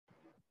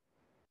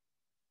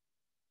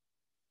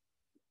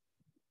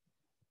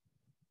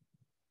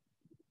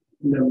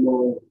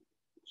Namo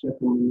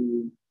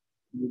Shakyamuni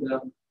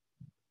Buddha.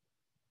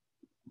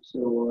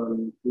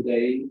 So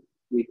today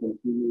we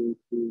continue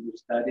to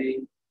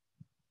study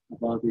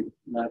about the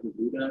life of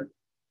Buddha.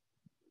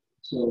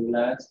 So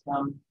last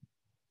time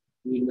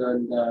we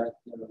learned that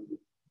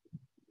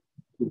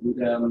the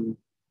Buddha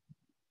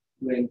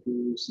went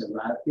to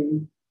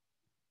Savatthi,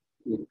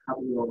 the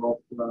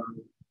capital of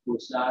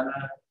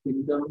Kosala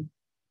kingdom,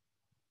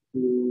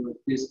 to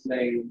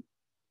display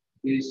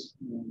his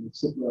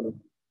supernatural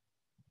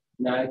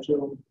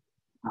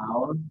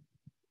power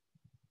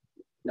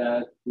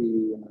that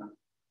the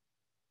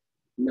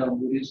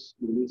non-Buddhist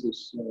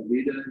religious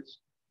leaders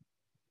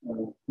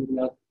could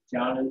not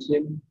challenge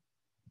him.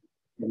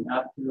 And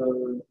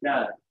after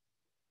that,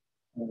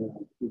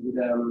 the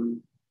Buddha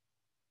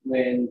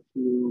went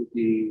to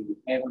the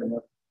heaven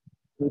of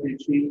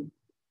purgatory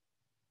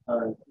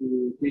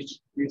to teach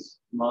his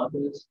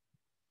mothers,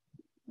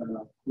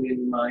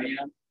 Queen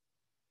Maya,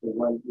 the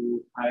one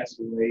who passed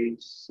away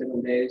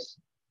 7 days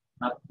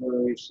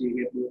after she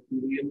gave birth to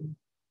him,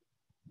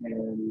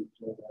 and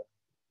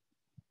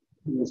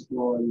he was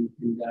born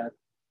in that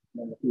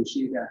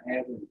Tushita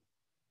heaven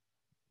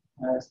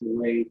as a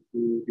way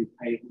to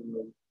repay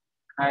her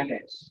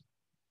kindness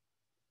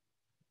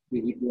to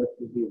give birth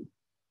to him.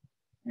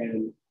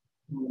 And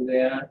over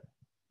there,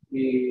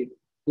 he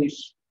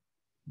teach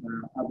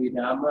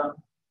Abhidhamma,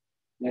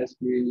 that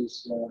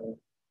is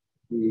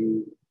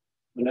the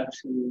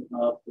collection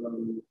of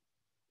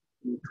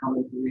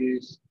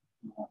commentaries,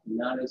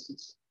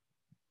 analysis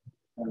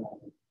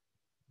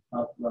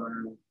of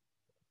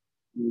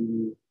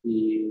the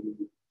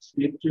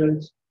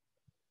scriptures.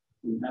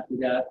 And after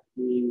that,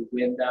 he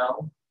went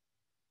down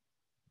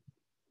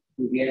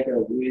together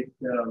with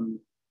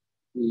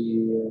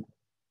the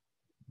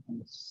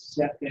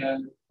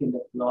second king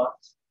of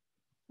lords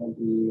and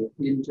the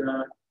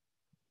Indra,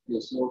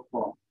 and so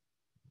forth.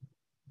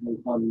 And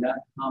from that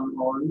time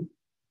on,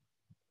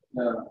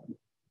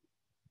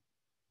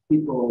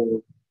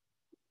 people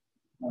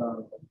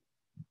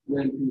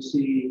went to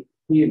see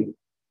him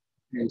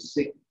and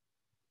seek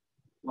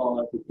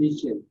for the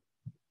teaching.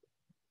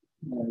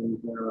 And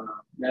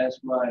that's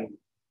why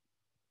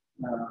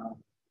the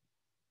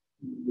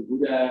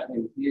Buddha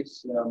and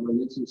his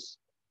religious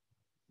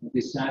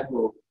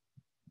disciples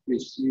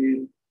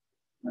received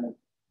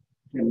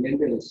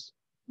tremendous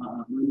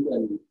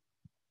abundant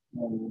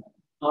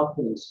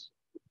offers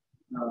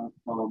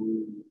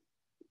from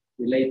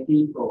the lay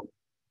people,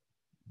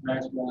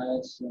 as well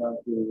as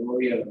the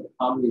royal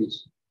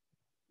families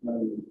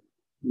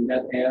in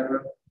that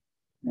era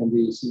and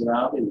the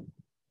surrounding.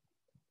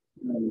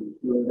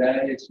 So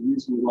that is the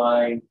reason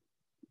why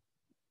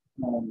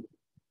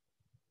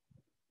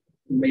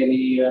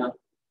many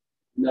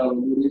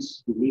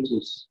non-Buddhist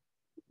religious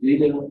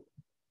leaders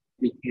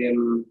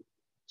became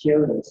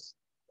jealous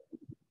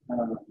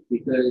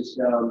because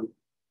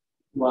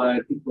while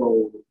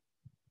people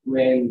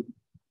went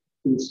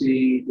to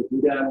see the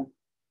Buddha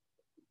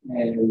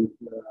and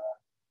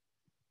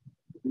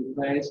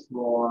request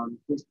for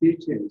his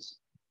teachings,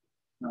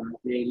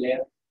 they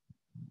left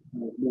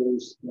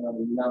those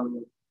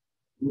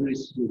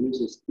non-Buddhist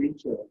religious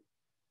teachers,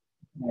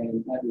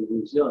 and as a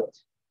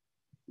result,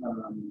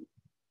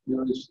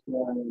 those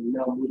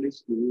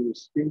non-Buddhist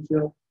religious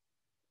teachers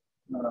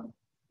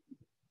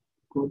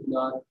could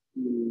not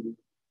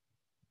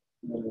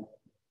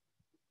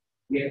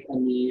get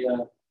any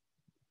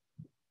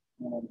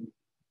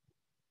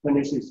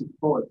financial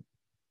support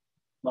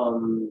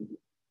from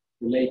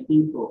the lay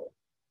people,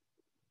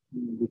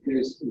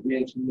 because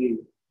eventually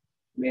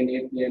many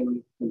of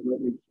them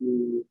converted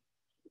to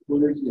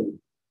Buddhism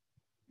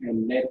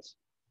and left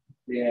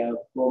their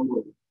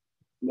former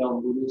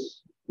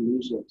non-Buddhist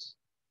religions.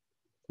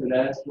 So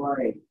that's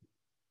why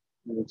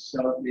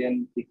some of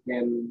them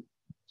became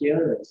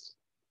jealous,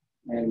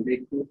 and they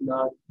could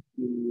not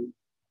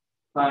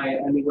find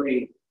any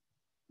way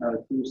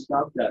to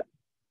stop that.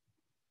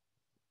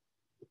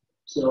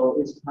 So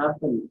it's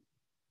happened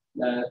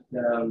that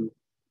there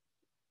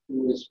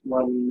was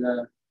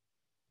one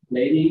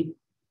lady,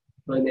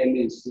 her name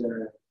is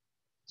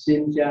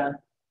Sinja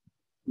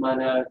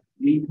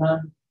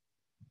Manavika.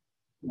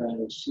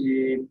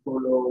 She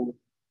followed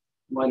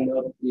one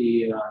of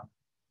the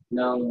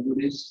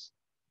non-Buddhist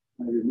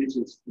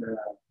religious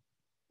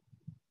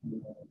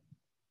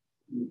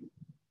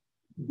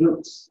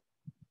groups.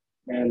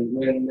 And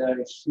when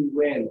she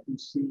went to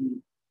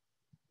see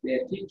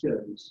their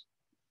teachers,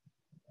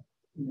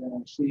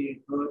 she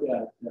heard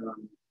that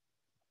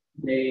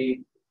they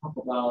talk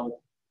about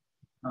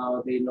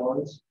how they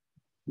lost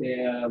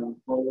their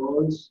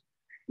followers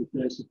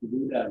because of the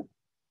Buddha.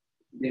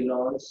 They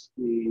lost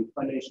the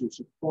financial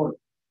support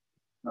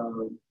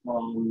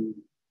from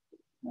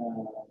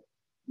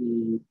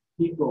the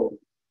people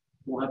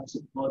who have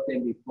supported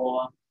them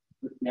before,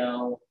 but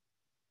now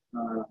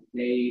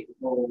they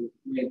all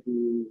went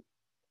to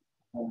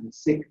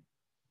seek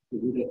the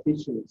Buddha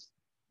teachings,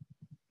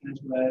 as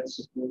well as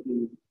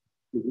supporting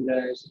the Buddha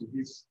and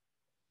his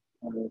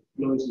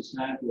close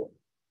disciple.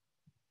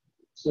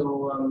 So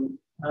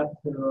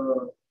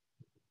after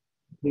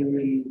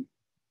during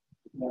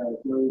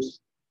those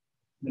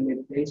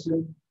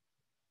meditation,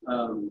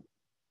 um,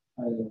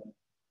 uh,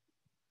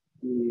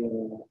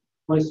 the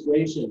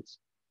frustrations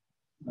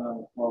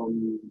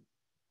from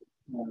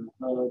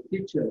her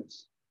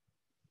teachers.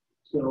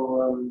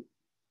 So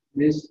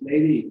this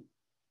lady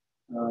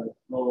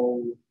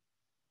told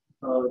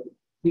her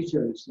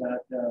teachers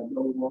that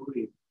don't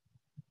worry,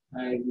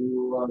 I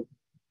will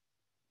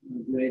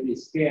create a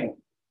scam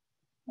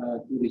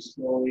to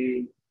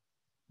destroy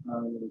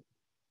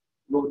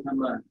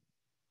Gautama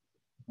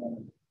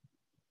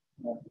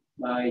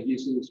by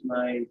using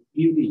my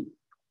beauty.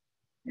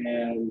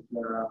 And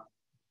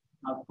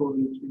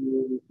according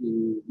to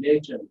the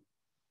legend,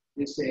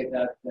 they say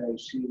that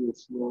she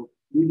was so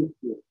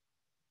beautiful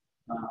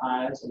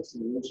as a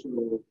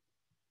celestial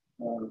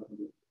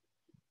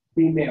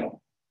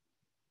female.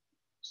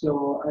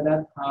 So at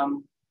that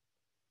time,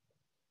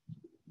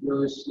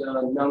 those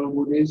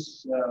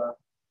non-Buddhist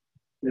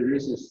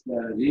religious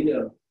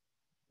leader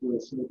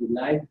was so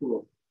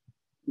delightful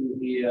to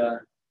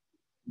hear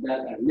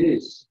that at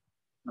least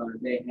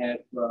they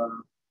have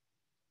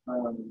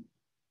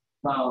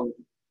found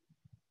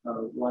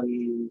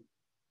one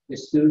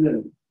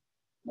student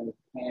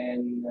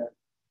can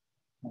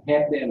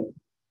help them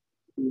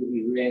to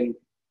revenge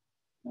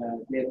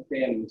their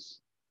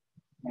parents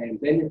and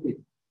benefit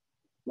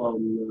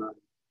from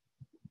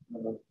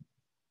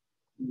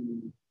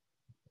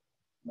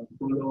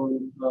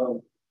following her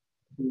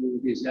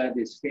to design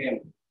the scam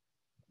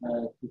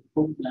to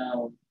put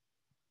down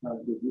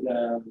the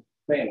Buddha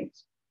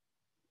friends.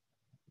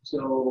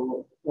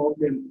 So all of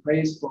them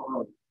praise for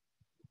her.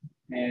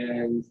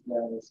 And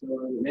so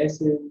the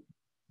lesson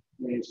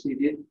she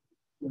did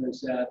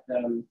was that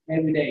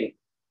every day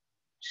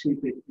she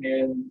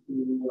prepared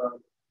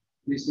to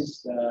visit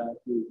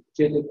the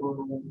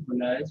Chedapur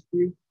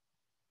monastery,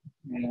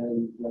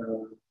 and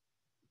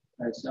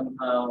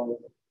somehow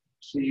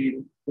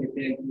she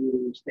prepared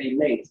to stay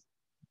late,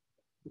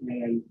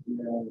 and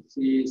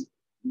she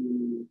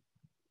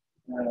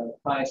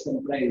find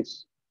some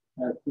place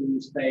to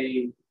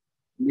stay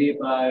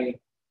nearby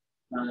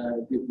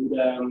the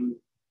Buddha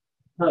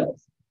hut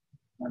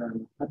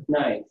at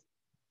night.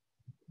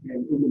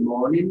 And in the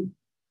morning,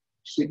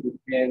 she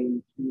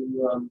began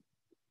to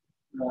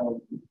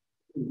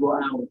go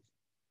out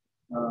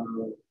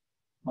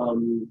from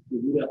the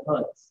Buddha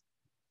hut.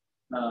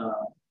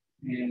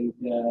 And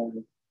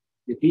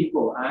the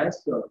people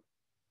asked her,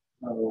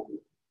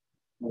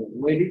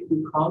 where did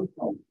you come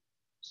from?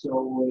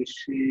 So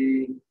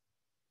she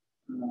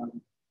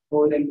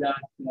told them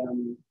that,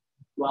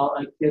 well,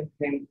 I just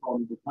came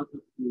from the hut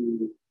of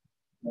the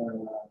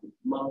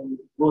Mount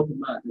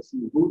Gautama, the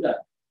Sri Buddha.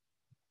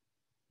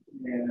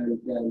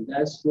 And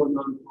that's going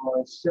on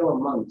for several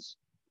months.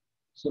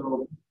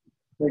 So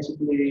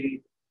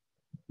basically,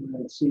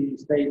 she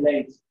stayed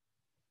late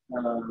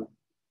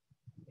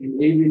in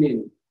the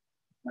evening,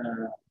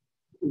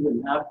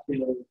 even after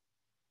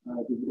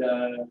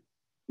the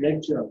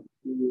lecture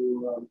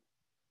to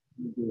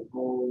the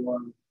whole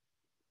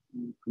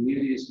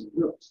communities and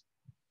groups.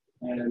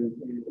 And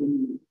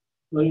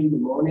early in the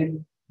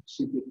morning,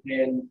 she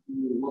began to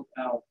work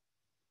out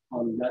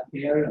on that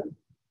area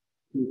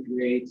to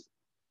create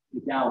the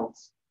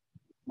doubts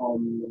on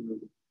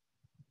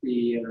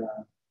the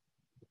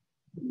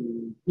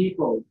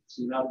people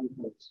surrounding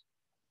us,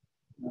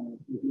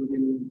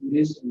 including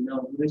Buddhist and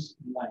non-Buddhist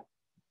alike.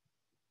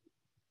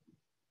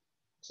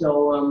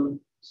 So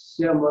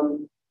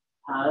someone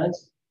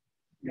passed,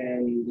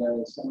 and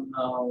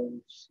somehow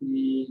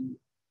she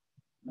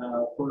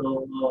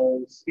followed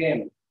her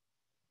scam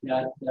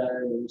that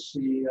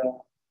she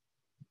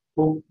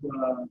put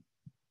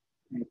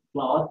a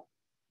cloth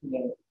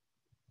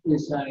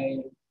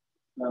inside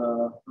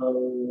her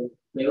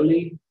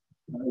belly,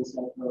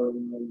 inside her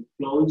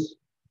clothes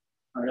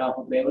around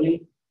her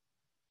belly,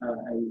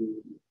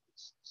 and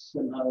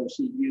somehow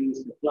she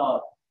used the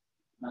cloth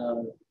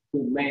to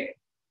make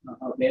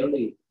her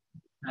belly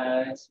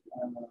as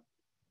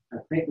a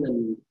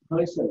pregnant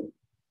person.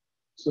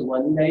 So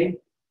one day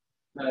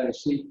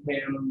she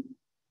came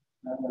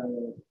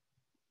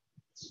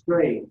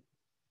straight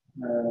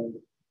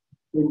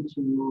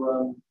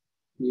into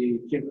the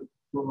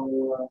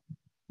Chedapur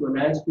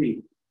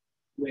monastery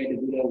where the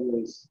Buddha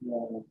was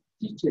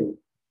teaching.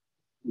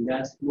 In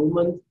that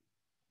moment,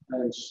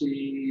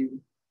 she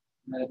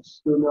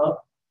stood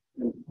up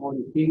and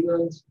pointed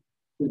fingers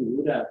to the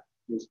Buddha,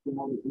 and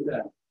told the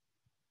Buddha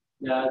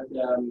that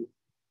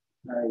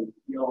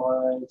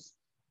your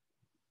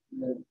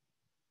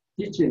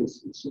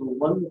teachings is so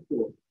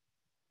wonderful,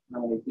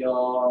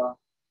 your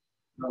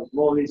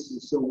voice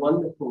is so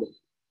wonderful,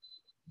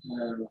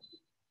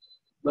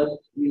 but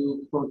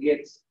you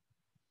forget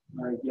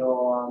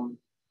your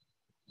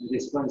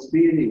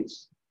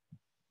responsibilities,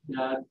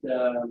 that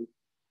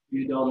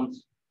you don't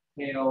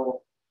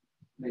tell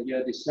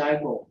your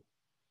disciple,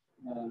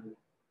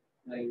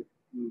 like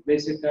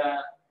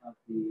Vesika,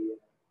 the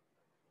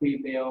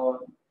female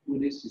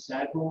Buddhist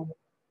disciple,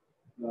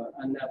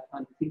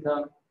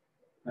 Anapantika,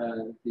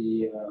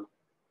 the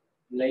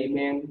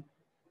layman,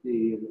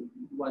 the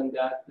one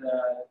that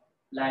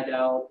lie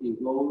down in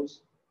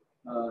goals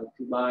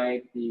to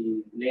buy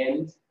the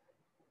land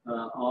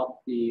of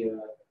the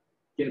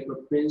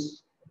Jacob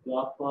Prince to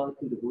offer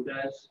to the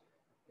Buddhas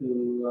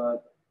to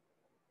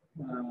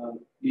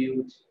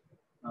build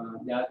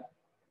that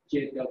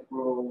Jacob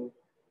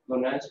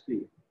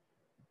monastery.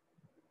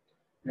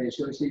 And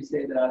so she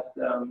said that,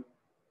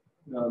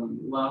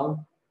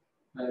 well,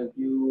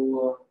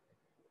 you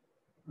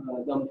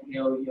don't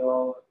tell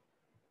your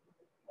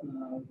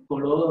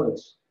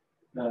followers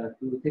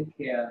to take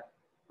care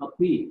of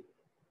me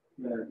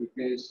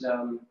because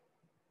I'm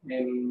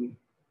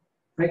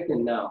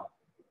pregnant now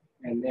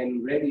and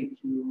I'm ready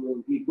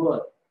to give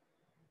birth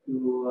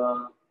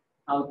to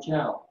our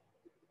child.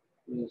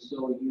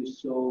 So you're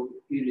so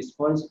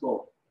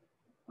irresponsible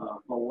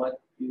for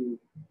what you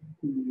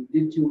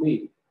did to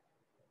me.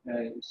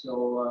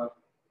 So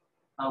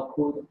how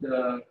could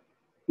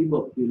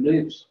people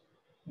believe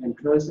and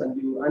trust on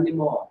you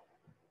anymore?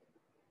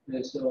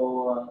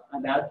 So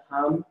at that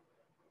time,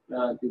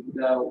 the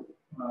Buddha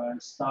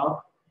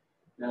stopped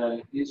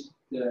his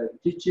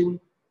teaching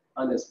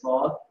on the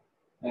spot,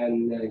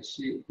 and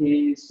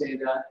he said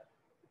that,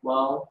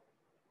 well,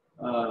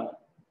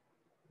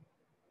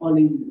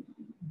 only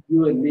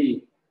you and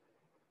me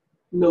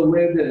know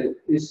whether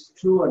it's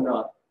true or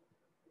not.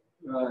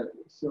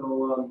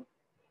 So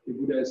the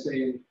Buddha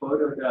said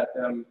further that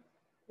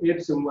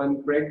if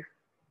someone break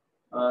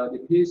the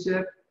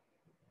precept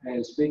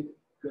and speak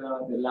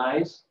the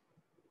lies,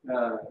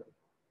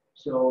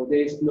 so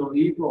there's no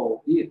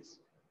evil deeds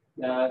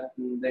that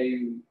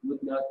they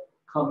would not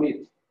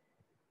commit.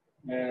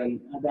 And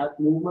at that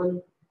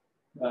moment,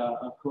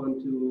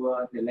 according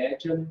to the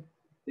legend,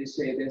 they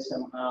say that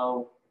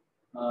somehow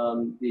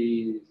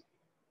the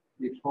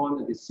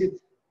throne of the seat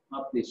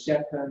of the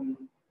second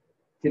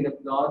king of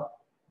God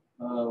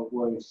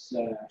was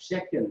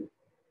shaken,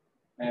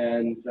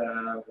 and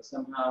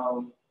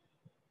somehow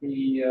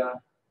he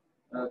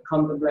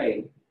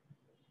contemplated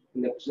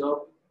and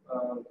observed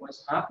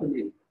what's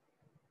happening.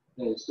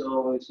 And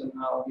so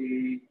somehow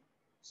he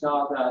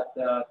saw that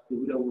the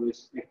Buddha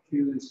was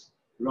accused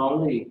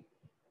wrongly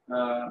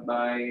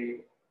by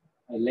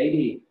a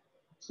lady.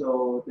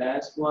 So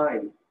that's why,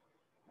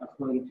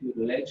 according to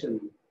the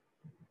legend,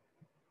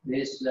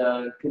 this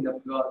king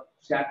of God,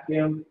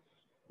 Sakya,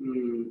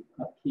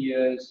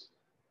 appears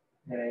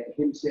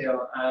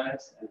himself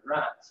as a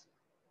rat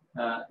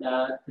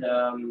that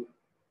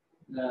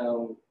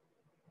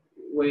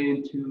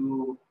went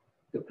to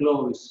the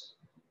clothes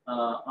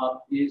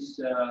of this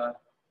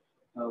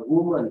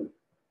woman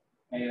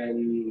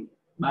and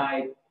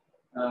by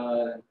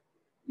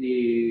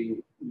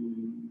the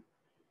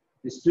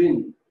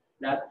string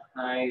that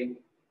hide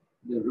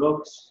the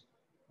ropes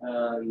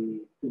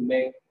to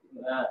make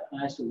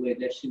as a way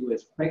that she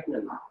was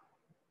pregnant.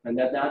 And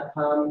at that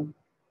time,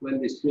 when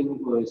the string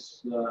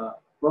was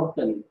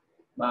broken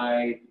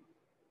by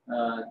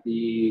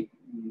the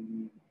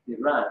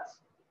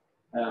rats,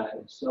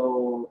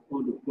 so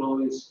all the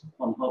clothes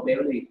from her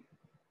belly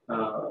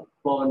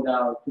fall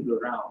down to the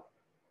ground.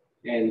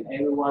 And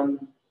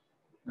everyone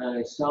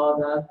saw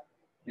that,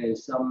 and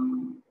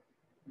some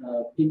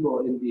people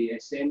in the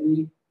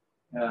assembly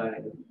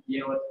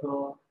yelled at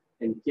her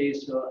and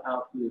chased her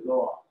out to the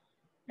door.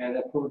 And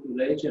according to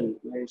legend,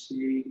 when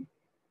she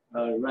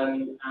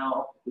ran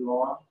out the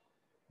door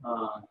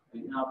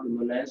and out of the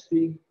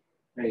monastery,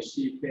 and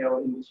she fell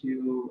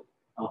into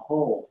a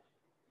hole,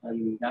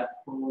 and that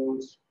hole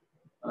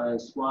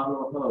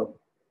swallowed her,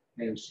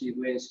 and she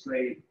went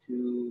straight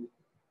to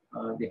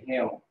the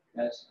hell.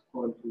 That's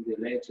according to the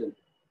legend.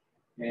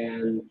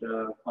 And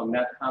from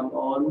that time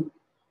on,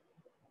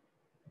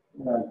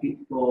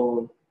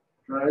 people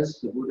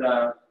trust the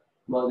Buddha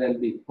more than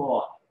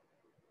before.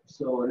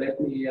 So let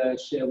me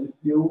share with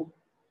you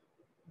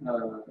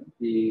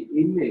the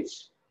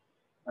image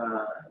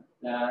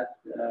that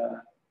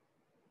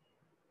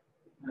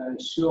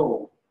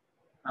show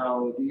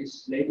how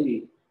this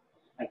lady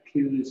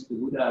accused the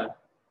Buddha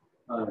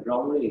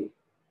wrongly.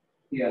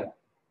 Here,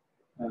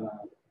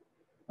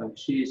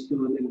 she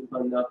stood in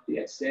front of the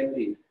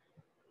assembly,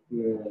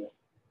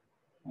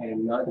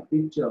 and not a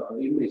picture or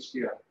image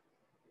here,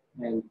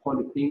 and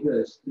pointed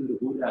fingers to the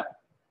Buddha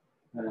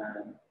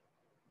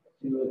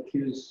to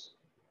accuse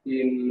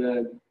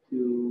him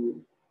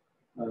to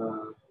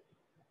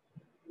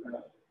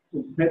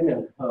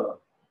impregnate her.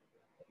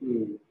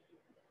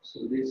 So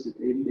this is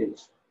the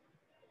image.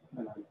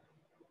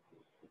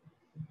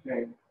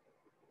 Okay,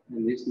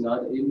 and this is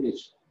not the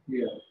image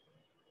here.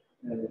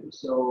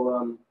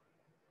 So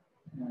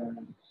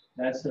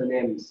that's her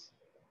name,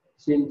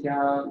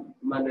 Sincha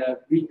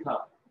Manavika.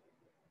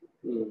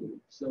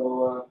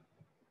 So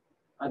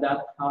at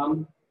that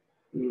time,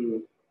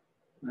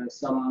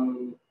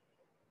 some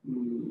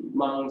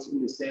monks in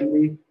the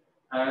assembly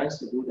asked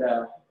the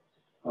Buddha,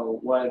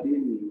 why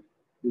didn't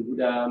the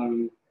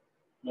Buddha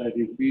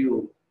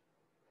reveal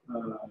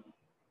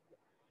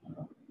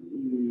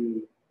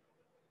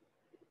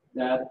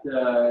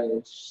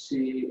that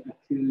she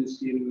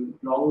accused him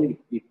wrongly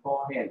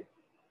beforehand.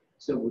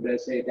 So Buddha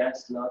say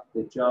that's not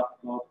the job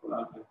of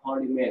a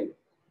holy man.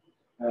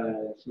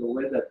 So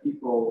whether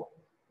people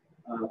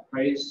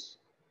praise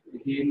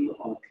him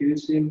or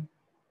accuse him,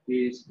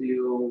 he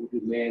still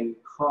remain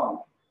calm.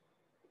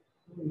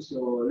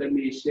 So let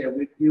me share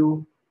with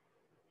you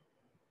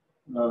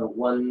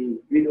one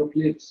video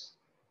clips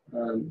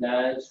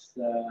that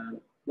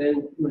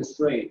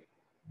demonstrate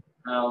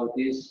how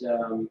this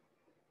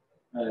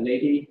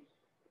lady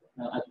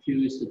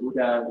accused the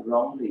Buddha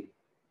wrongly.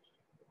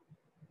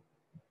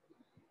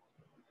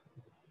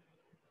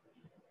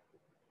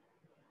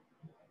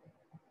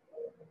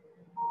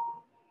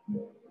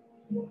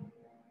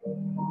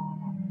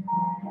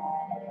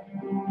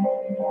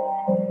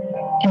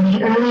 In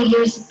the early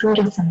years of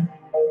Buddhism,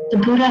 the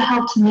Buddha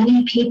helped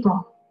many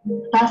people,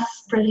 thus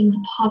spreading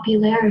the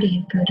popularity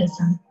of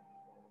Buddhism.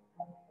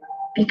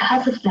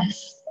 Because of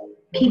this,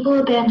 people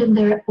abandoned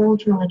their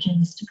old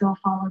religions to go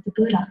follow the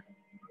Buddha.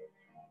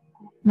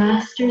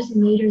 Masters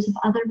and leaders of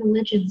other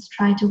religions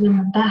tried to win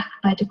them back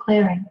by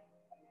declaring,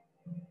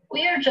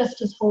 "We are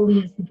just as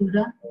holy as the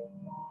Buddha.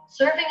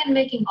 Serving and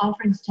making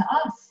offerings to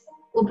us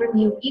will bring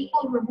you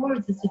equal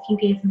rewards as if you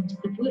gave them to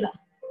the Buddha."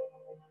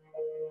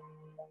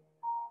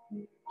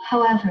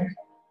 However,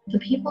 the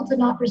people did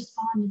not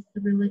respond as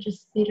the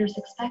religious leaders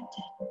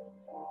expected.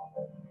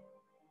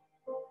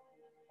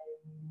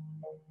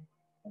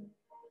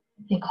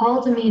 They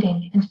called a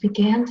meeting and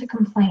began to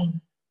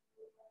complain.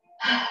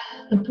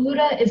 "The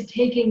Buddha is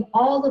taking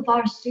all of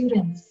our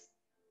students.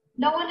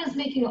 No one is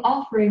making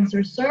offerings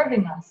or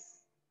serving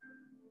us.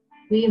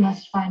 We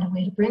must find a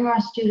way to bring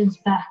our students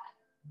back.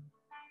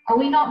 Are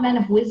we not men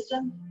of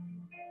wisdom?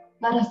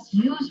 Let us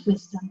use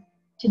wisdom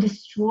to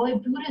destroy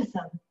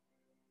Buddhism."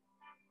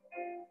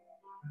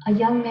 A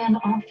young man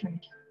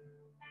offered,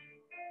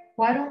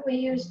 "Why don't we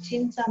use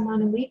Chinta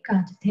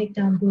Manawika to take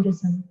down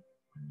Buddhism?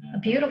 A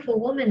beautiful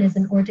woman is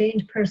an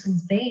ordained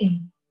person's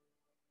bane."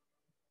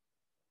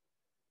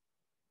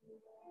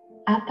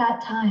 At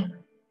that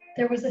time,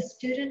 there was a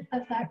student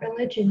of that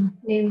religion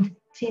named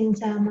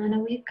Chinta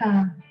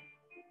Manawika.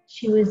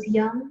 She was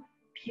young,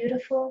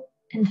 beautiful,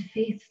 and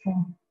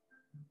faithful.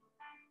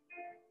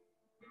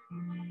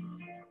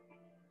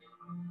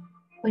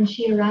 When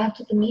she arrived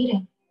at the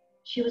meeting,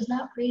 she was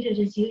not greeted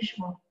as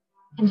usual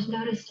and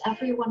noticed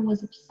everyone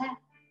was upset.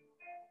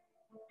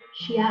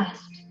 She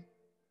asked,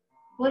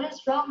 "What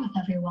is wrong with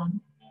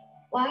everyone?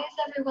 Why is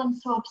everyone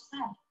so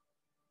upset?"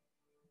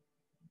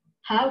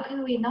 "How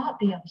can we not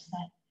be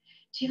upset?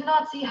 Do you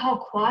not see how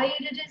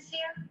quiet it is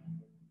here?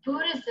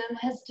 Buddhism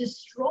has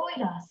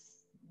destroyed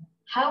us.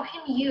 How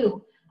can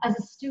you, as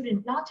a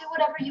student, not do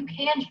whatever you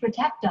can to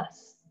protect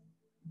us?"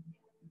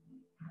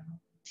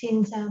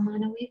 Chinta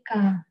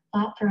Manawika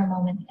thought for a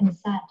moment and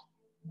said,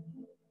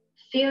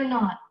 "Fear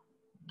not,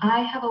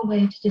 I have a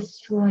way to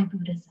destroy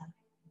Buddhism."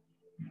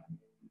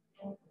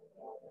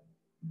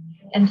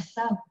 And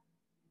so,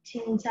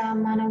 Chinta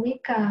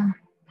Manawika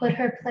put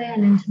her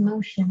plan into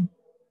motion.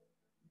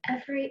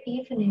 Every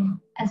evening,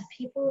 as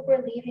people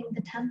were leaving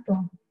the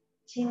temple,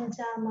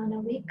 Chinta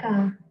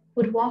Manawika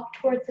would walk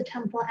towards the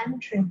temple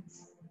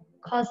entrance,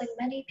 causing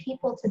many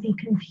people to be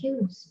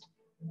confused.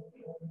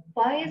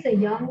 "Why is a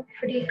young,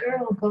 pretty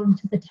girl going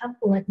to the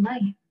temple at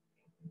night?"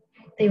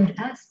 They would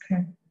ask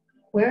her,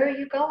 "Where are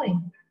you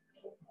going?"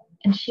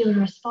 And she would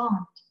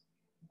respond,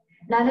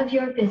 "None of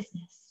your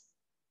business."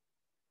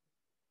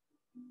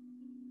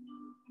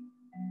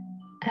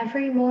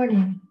 Every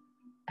morning,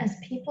 as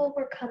people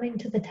were coming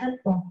to the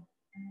temple,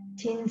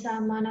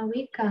 Chinta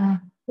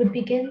Manawika would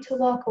begin to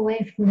walk away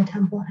from the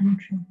temple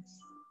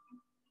entrance,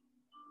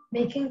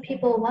 making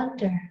people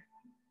wonder,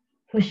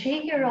 was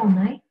she here all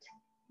night?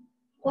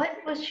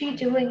 What was she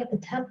doing at the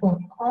temple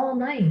all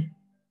night?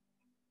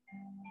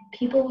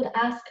 People would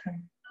ask her,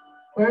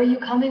 "Where are you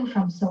coming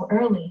from so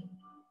early?"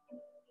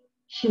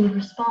 She would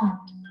respond,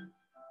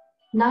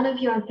 "None of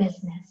your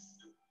business."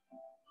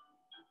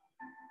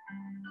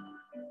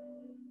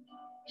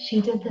 She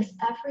did this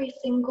every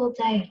single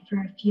day for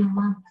a few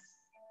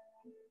months.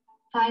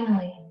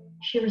 Finally,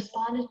 she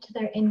responded to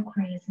their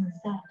inquiries and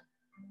said,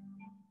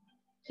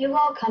 "You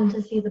all come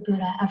to see the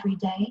Buddha every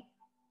day.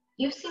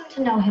 You seem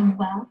to know him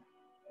well.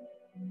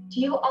 Do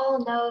you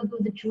all know who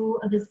the jewel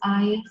of his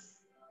eye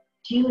is?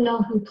 Do you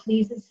know who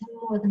pleases him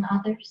more than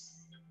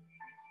others?"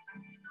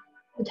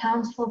 The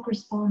townsfolk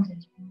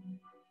responded,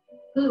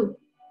 "Who?"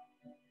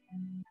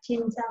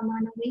 Chinta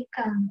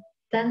Manawika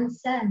then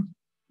said,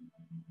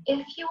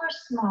 "If you were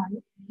smart,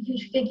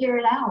 you'd figure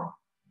it out.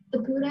 The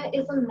Buddha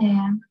is a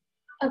man,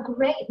 a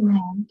great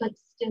man, but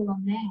still a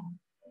man.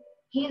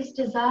 He has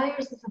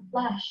desires of the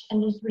flesh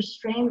and has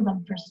restrained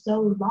them for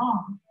so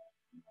long.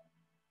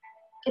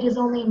 It is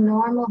only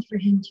normal for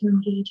him to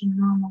engage in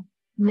normal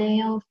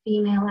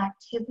male-female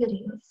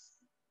activities."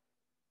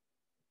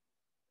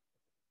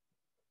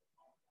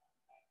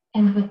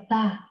 And with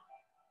that,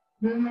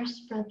 rumors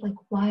spread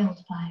like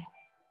wildfire.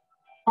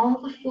 All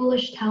the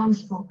foolish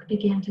townsfolk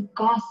began to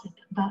gossip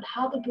about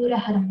how the Buddha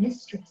had a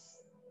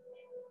mistress.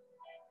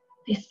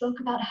 They spoke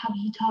about how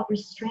he taught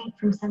restraint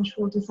from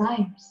sensual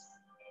desires,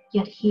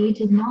 yet he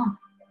did not.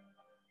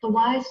 the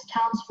wise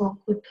townsfolk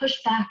would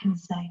push back and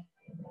say,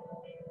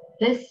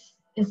 "This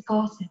is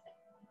gossip.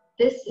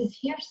 This is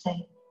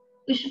hearsay.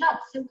 We should not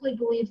simply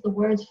believe the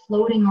words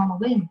floating on the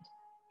wind."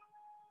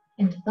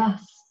 And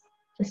thus,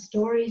 the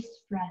story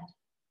spread.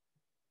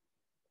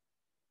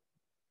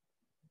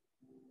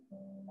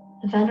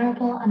 The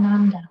Venerable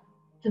Ananda,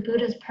 the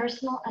Buddha's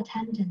personal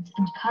attendant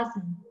and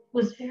cousin,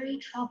 was very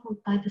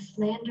troubled by the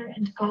slander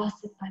and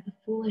gossip by the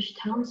foolish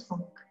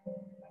townsfolk.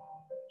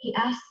 He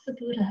asked the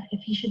Buddha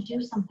if he should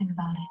do something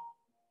about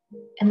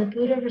it, and the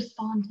Buddha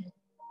responded,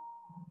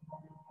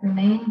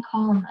 "Remain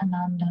calm,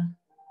 Ananda.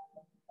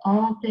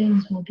 All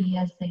things will be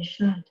as they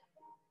should."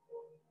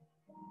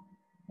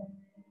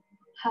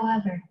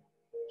 However,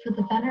 for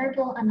the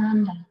Venerable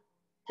Ananda,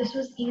 this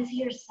was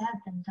easier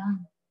said than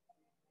done.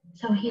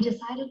 So he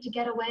decided to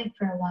get away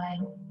for a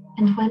while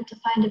and went to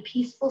find a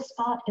peaceful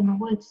spot in the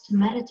woods to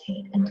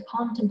meditate and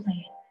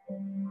contemplate.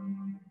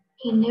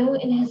 He knew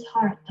in his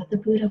heart that the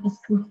Buddha was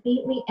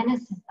completely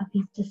innocent of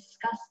these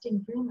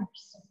disgusting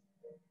rumors.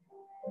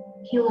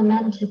 He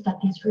lamented that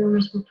these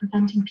rumors were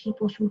preventing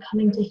people from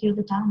coming to hear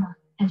the Dhamma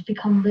and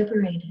become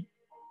liberated.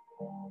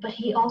 But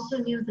he also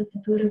knew that the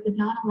Buddha would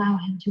not allow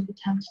him to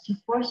attempt to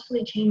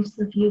forcefully change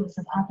the views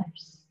of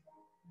others.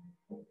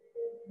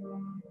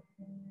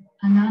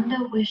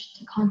 Ananda wished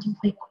to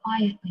contemplate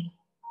quietly,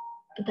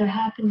 but there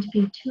happened to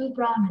be two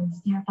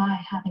Brahmins nearby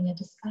having a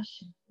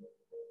discussion.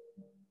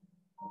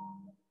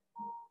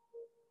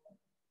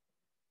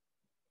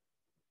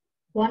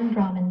 One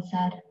Brahmin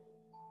said,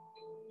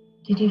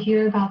 "Did you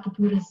hear about the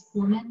Buddhist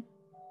woman?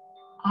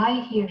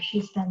 I hear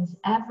she spends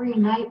every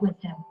night with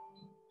him.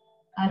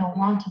 I don't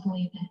want to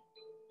believe it,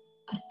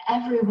 but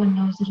everyone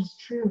knows it is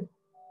true."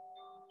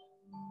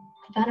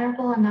 The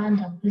Venerable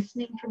Ananda,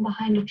 listening from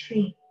behind a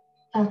tree,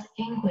 felt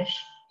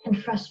anguish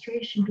and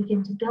frustration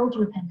begin to build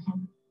within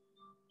him.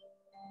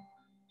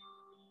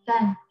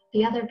 Then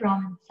the other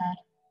Brahmin said,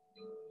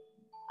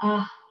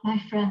 "Ah, my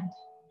friend,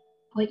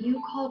 what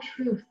you call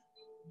truth,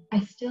 I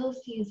still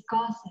see as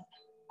gossip.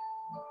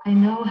 I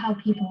know how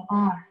people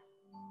are.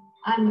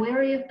 I'm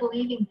wary of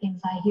believing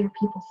things I hear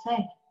people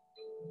say.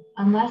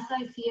 Unless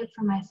I see it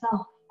for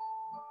myself,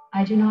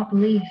 I do not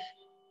believe."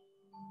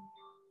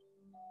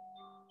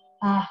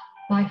 "Ah,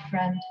 my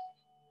friend,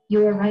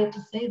 you are right to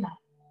say that.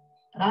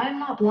 But I am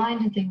not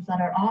blind to things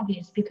that are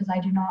obvious because I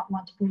do not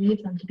want to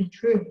believe them to be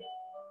true."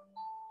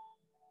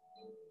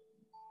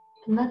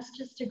 Then let's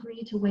just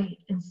agree to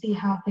wait and see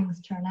how things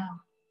turn out.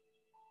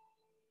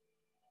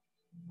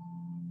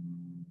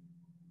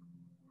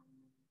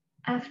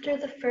 After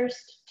the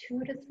first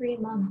 2 to 3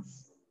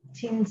 months,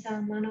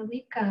 Tinsa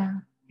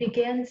Manawika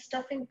began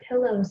stuffing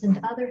pillows and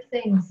other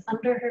things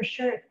under her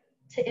shirt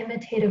to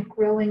imitate a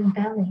growing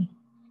belly.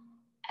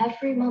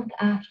 Every month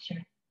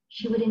after,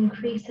 she would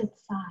increase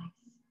its size.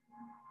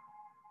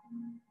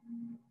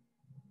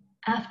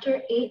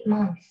 After 8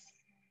 months,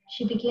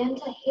 she began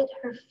to hit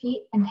her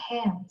feet and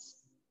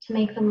hands to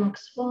make them look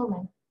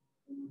swollen.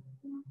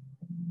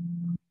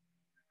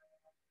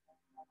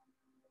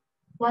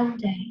 One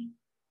day,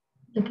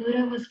 the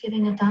Buddha was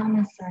giving a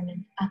Dhamma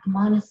sermon at the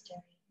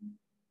monastery,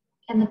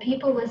 and the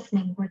people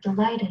listening were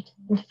delighted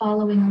and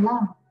following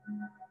along.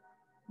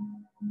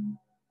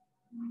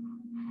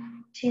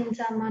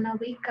 Tinsa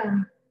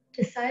Manawika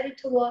decided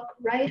to walk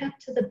right up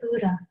to the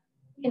Buddha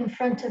in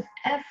front of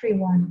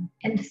everyone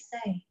and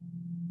say,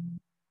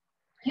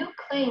 "You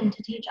claim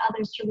to teach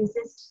others to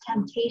resist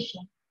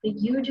temptation, but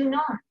you do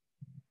not.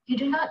 You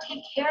do not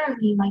take care of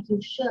me like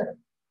you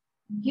should.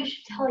 You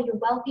should tell your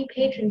wealthy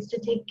patrons to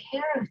take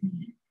care of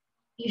me.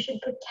 You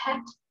should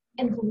protect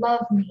and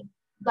love me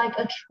like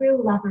a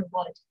true lover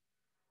would."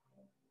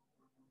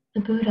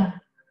 The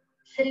Buddha,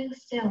 sitting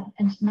still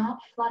and not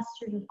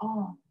flustered at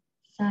all,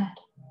 said,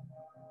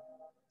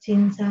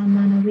 "Tinsa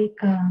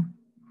Manawika,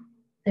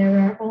 there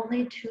are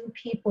only 2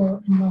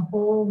 people in the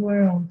whole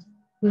world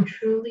who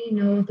truly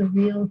know the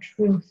real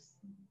truth,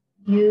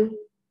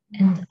 you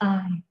and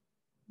I."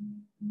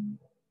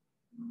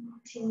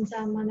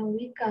 Tinsa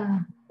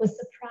Manawika was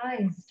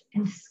surprised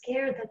and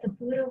scared that the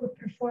Buddha would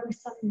perform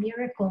some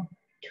miracle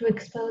to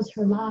expose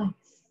her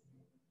lies.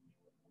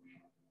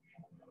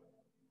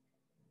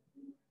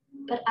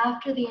 But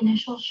after the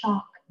initial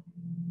shock,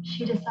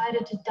 she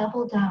decided to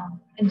double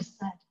down and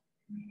said,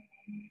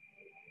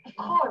 "Of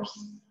course,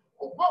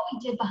 what we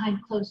did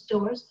behind closed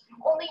doors,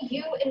 only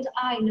you and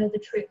I know the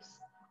truth.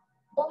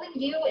 Only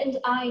you and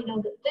I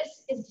know that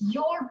this is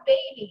your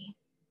baby."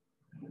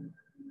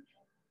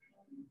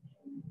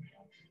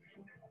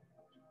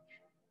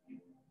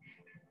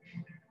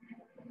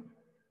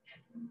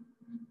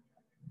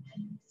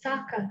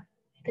 Saka,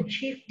 the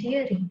chief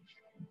deity,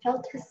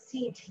 felt his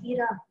seat heat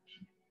up.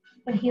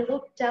 When he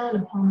looked down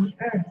upon the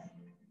earth,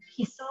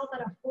 he saw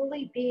that a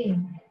holy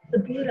being, the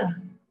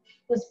Buddha,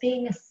 was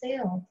being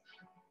assailed.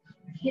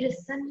 He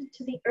descended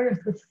to the earth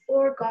with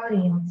 4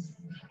 guardians,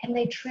 and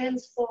they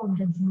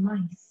transformed into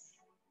mice.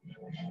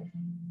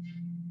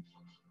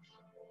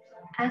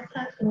 At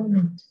that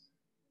moment,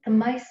 the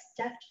mice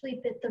deftly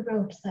bit the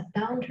ropes that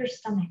bound her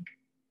stomach,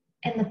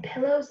 and the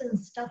pillows and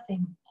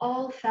stuffing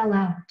all fell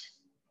out.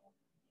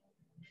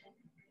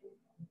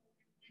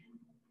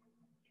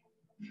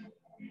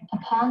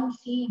 Upon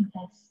seeing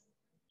this,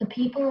 the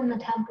people in the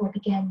temple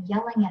began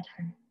yelling at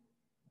her.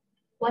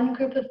 One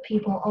group of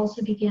people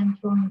also began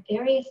throwing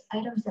various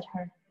items at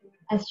her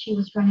as she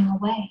was running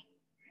away.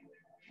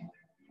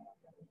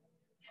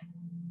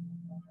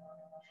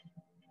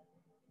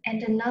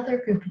 And another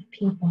group of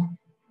people,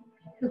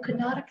 who could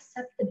not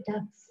accept the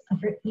depths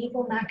of her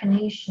evil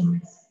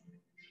machinations,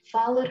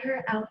 followed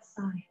her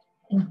outside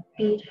and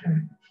beat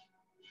her.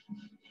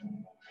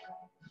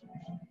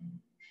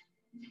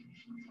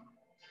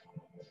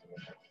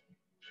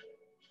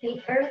 The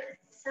earth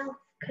itself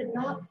could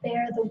not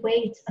bear the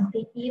weight of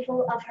the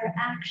evil of her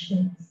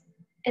actions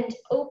and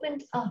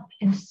opened up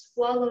and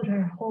swallowed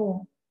her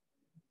whole.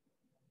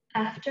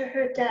 After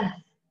her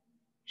death,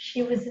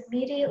 she was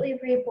immediately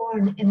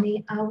reborn in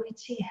the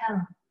Awiti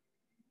hell,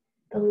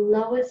 the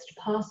lowest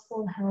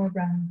possible hell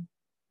realm.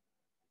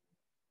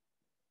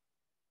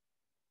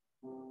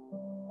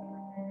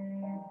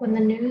 When the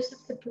news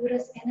of the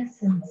Buddha's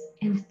innocence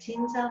and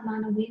Jinja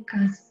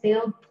Manawika's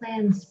failed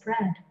plan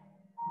spread,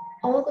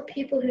 all the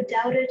people who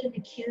doubted and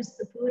accused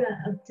the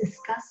Buddha of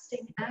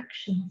disgusting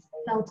actions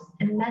felt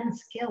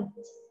immense guilt.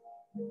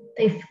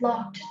 They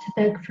flocked to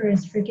beg for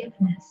his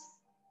forgiveness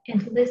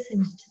and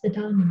listened to the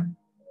Dhamma.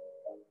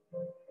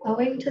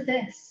 Owing to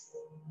this,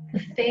 the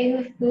fame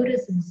of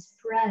Buddhism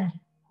spread,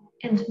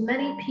 and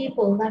many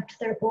people left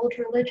their old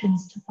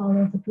religions to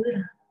follow the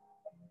Buddha.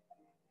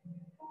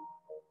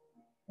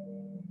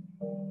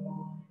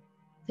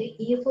 The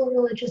evil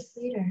religious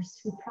leaders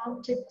who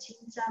prompted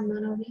Jinja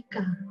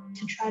Manawika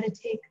to try to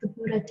take the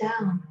Buddha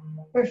down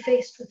were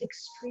faced with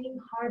extreme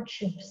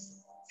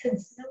hardships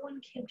since no one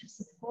came to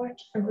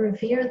support or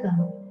revere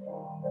them.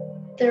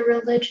 Their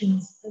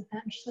religions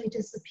eventually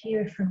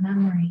disappeared from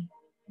memory.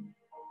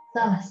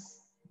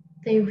 Thus,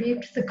 they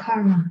reaped the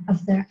karma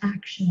of their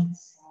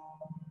actions.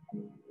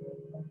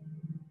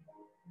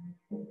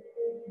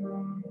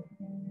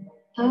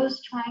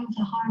 Those trying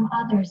to harm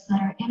others that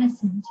are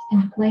innocent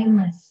and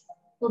blameless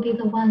will be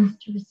the ones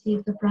to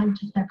receive the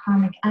brunt of their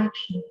karmic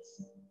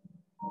actions.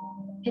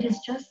 It is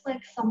just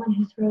like someone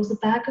who throws a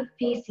bag of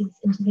feces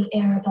into the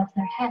air above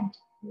their head.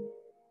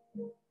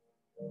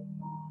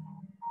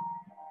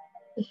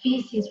 The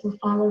feces will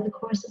follow the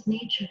course of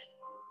nature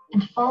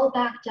and fall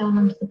back down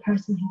onto the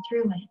person who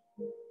threw it.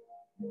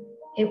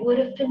 It would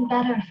have been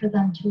better for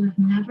them to have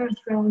never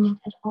thrown it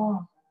at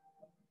all.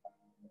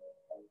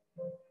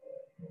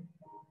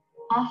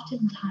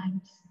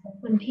 Oftentimes,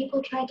 when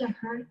people try to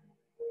hurt,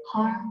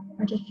 harm,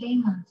 or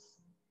defame us,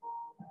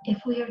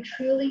 if we are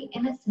truly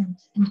innocent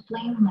and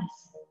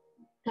blameless,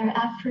 their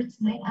efforts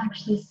might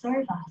actually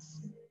serve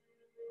us.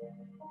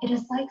 It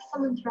is like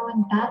someone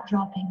throwing bat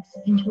droppings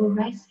into a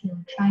rice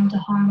field trying to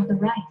harm the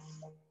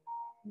rice.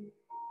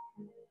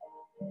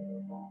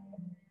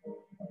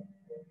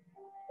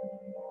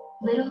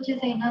 Little do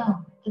they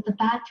know that the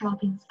bat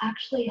droppings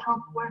actually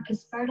help work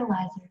as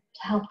fertilizer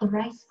to help the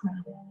rice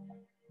grow.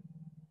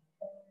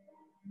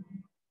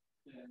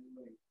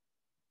 Anyway,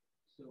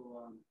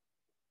 so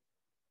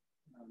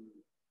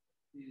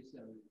these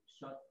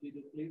short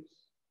video clips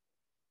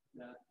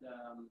that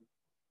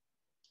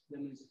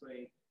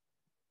demonstrate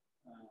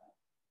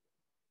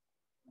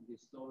the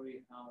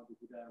story how the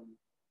Buddha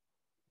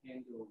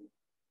handled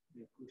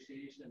the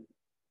accusation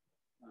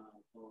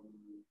from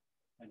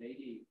a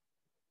lady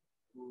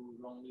who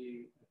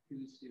wrongly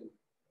accused him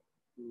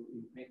to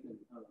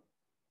impregnate her,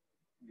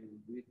 and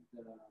with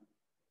the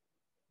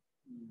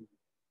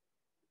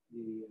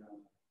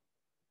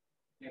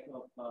help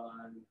of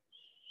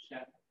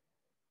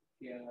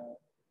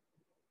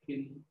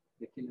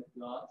the king of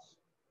gods,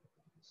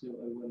 so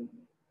I will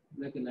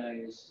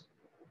recognize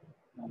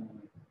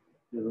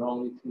the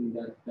wrong thing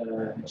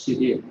that she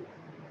did,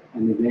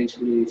 and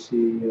eventually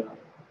she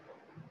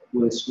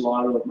was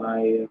swallowed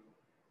by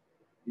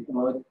the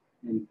earth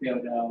and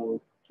fell down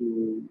to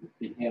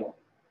the hell.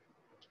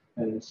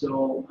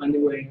 So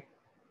anyway,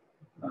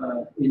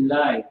 in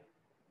life,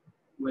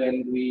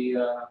 when we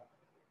are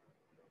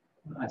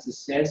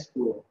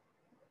successful,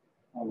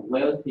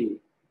 wealthy,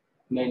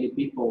 many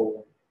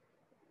people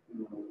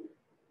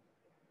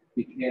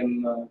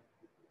became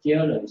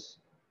jealous,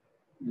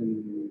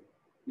 and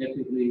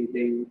definitely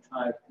they will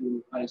try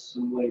to find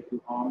some way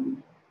to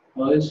harm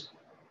us.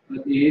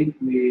 But if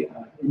we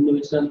are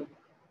innocent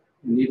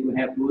and if we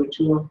have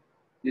virtue,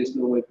 there's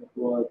no way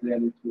for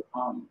them to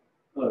harm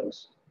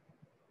us.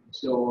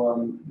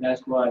 So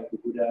that's why the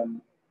Buddha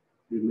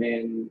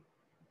remained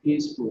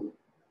peaceful,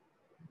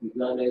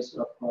 regardless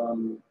of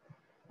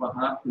what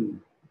happened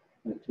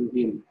to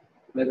him.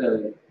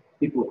 Whether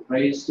people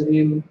praised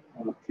him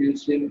or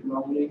accused him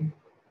wrongly,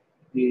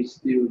 he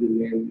still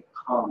remained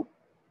calm.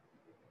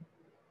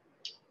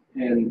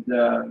 And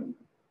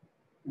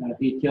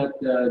he just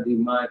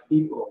remind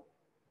people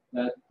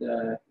that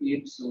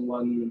if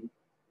someone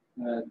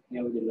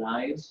tell the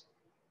lies,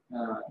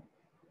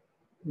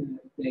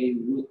 they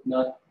would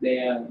not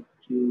dare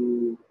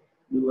to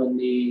do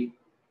any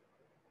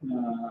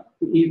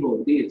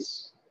evil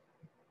deeds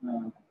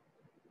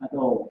at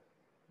all.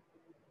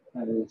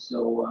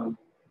 So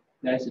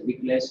that's a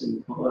big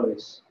lesson for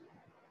us.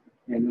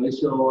 And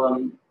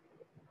also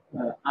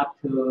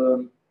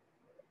after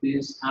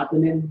this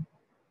happening,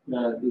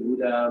 the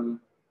Buddha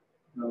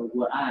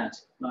were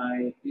asked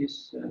by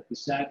his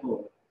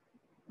disciple,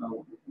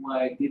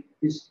 why did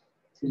these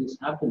things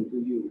happen to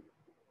you?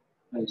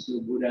 And so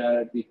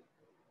Buddha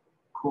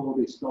recalled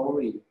the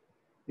story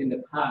in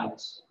the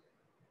past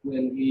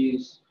when he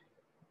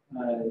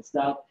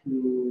started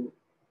to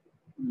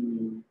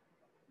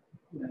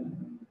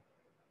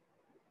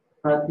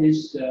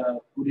practice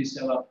Buddhist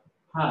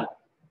path.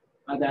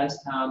 At that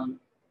time,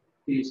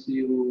 he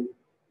still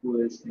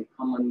was a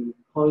common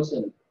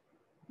person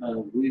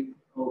with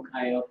all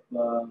kind of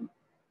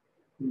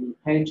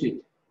hatred,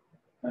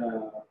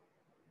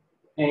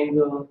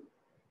 anger,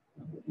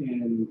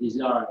 and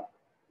desire.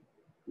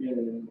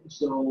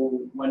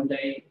 So one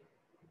day,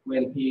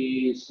 when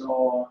he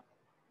saw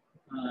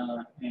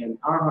an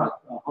arhat,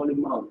 a holy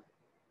monk,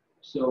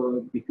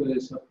 so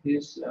because of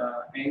his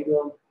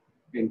anger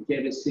and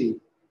jealousy,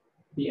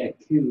 he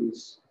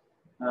accused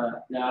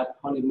that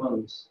holy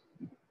monks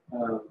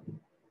uh,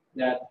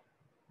 that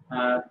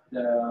had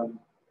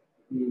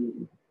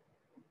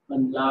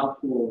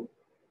unlawful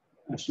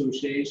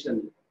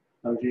association,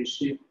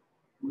 relationship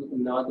with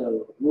another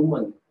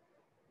woman.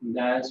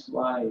 That's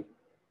why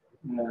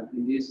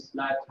in this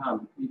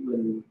lifetime,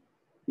 even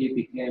he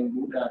became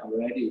Buddha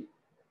already,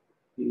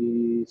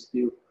 he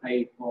still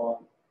pay for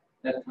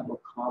that type of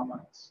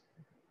karmas.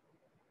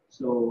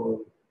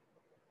 So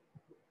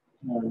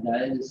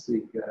that is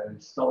the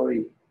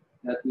story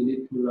that we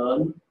need to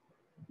learn.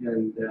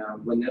 And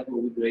whenever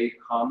we break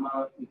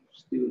karma, it's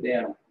still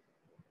there.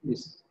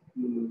 It's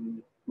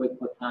wait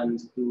for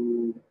times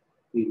to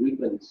be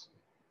ribbons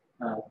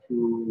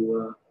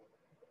to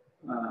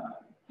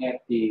have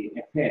the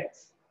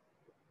effects.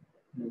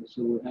 And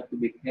so we have to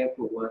be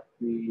careful what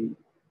we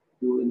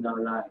do in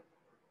our life.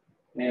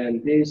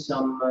 And there's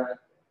some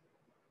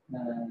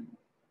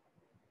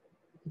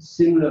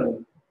similar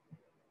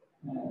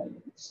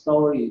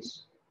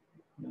stories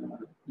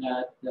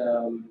that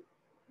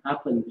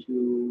happened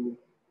to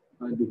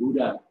the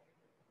Buddha.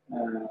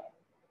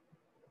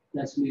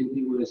 That means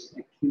he was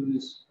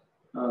accused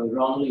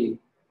wrongly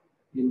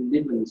in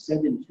different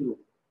setting too.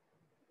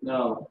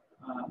 Now,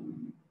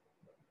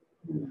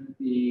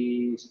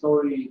 the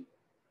story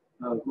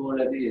go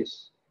like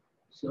this.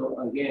 So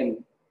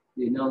again,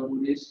 the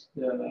non-Buddhist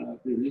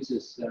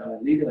religious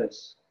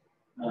leaders,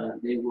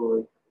 they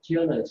were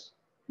jealous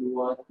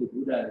toward the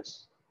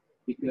Buddhas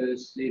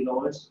because they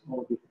lost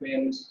all the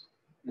friends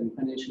and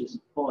financial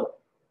support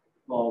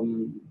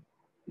from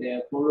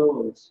their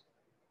followers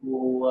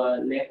who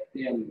left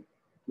them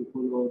to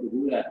follow the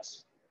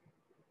Buddhas.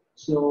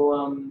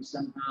 So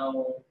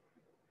somehow,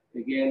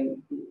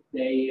 again,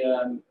 they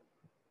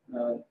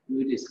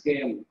do the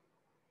scam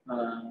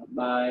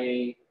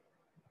by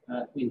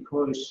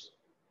encourage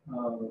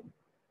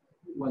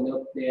one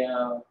of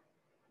their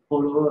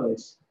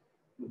followers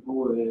who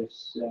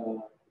was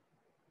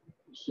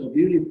so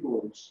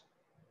beautiful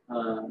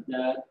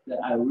that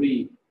I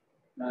read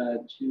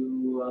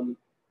to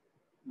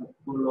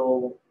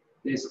follow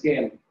the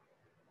scam.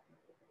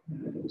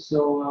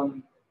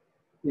 So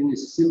in a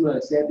similar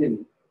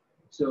setting,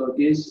 so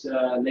this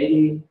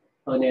lady,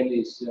 her name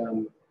is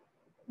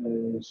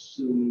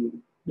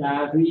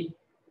Sundari,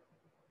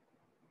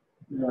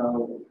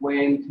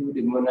 went to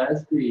the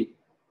monastery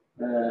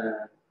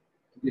to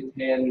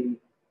attend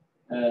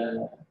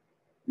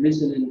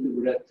listening to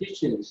Buddha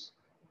teachings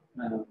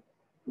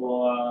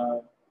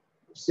for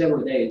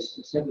several days,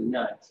 several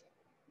nights.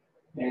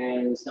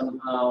 And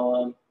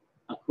somehow,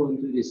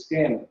 according to the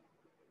scam,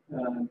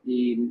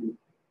 the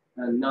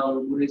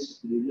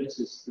non-Buddhist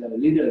religious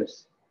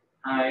leaders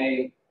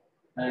hired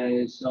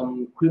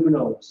some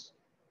criminals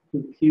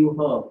to kill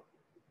her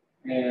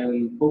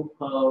and put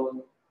her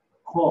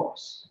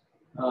corpse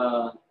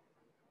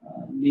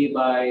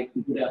nearby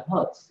the Buddha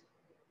hut.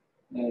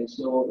 And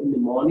so in the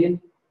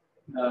morning,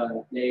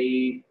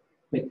 they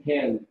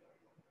pretend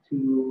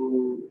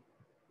to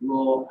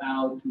go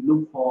out to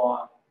look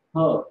for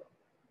her.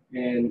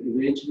 And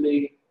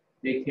eventually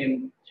they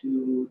came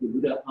to the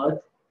Buddha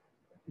hut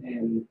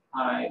and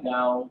tied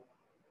down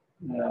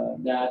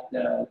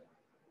that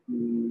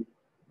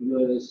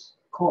was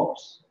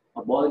corpse,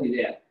 a body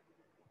there.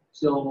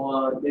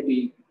 So they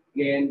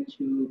began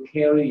to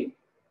carry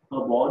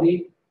her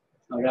body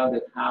around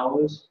the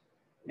house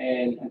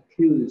and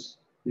accuse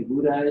the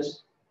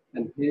Buddhas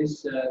and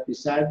his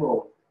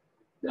disciple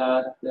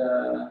that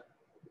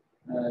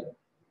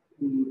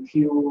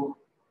kill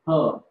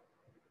her.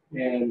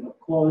 And of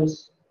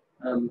course,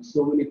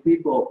 so many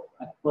people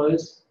at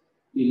first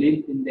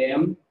believed in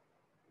them,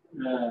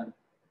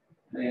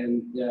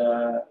 and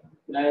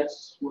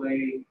that's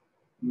why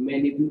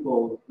many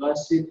people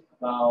gossip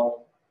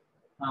about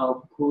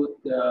how could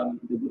the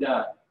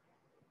Buddha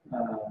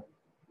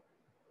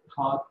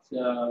taught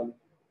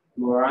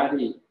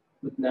morality,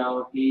 but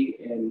now he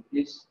and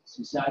his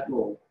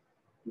disciple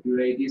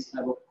do this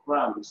type of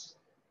crimes.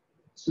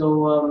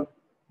 So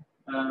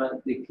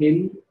the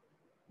king,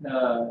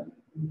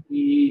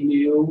 he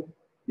knew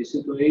the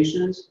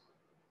situations,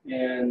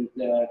 and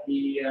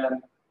he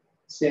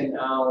sent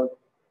out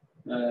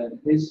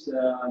his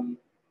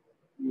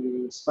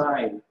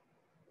spy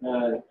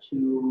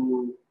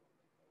to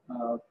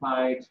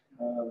find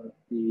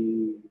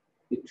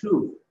the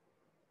truth.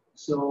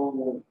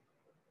 So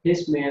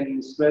his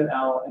men spread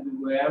out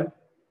everywhere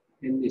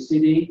in the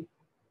city.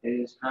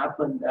 It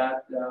happened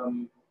that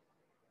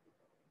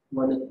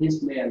one of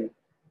his men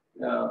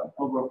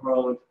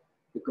overheard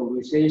the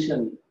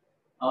conversation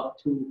of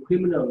two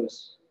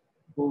criminals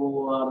who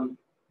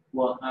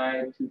were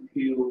hired to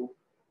kill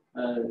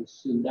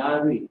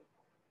Sundari,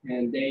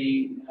 and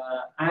they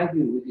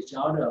argued with each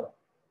other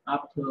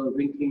after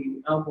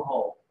drinking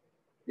alcohol.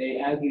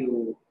 They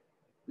argued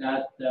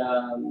that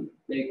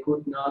they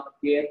could not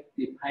get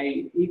the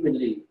pay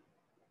evenly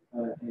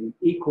and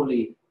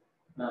equally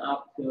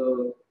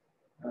after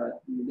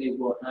they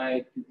were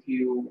hired to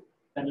kill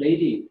a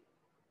lady.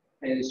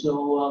 And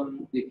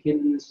so the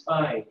king's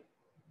spy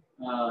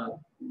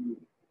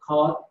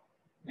caught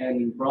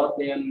and brought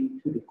them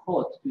to the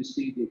court to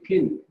see the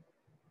king.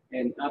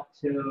 And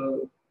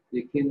after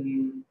the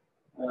king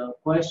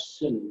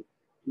questioned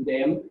to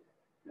them,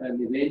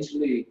 and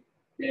eventually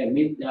they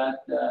admit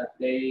that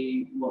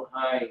they were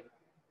hired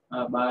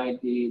by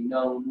the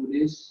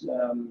non-Buddhist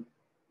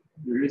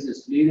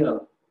religious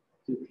leader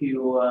to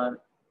kill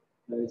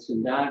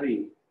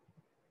Sundari.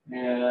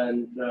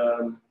 And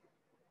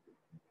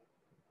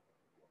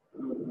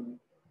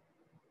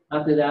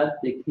after that,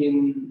 the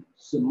king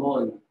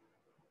summoned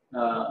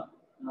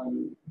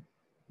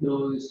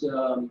those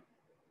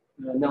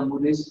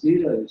non-Buddhist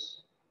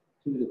leaders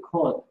to the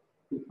court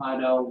to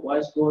find out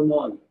what's going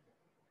on.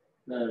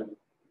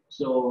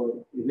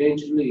 So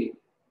eventually,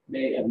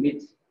 they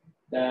admit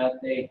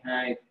that they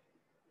had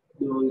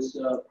those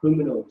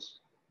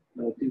criminals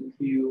to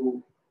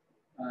kill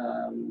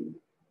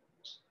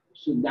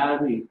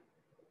Sundari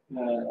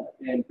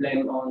and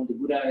blame on the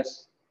Buddha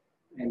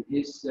and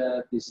his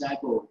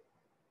disciple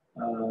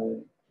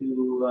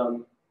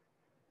to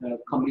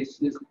commit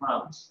these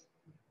crimes.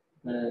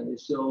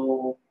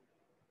 So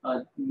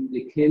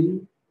the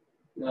king,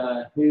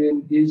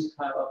 hearing this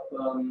type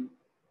of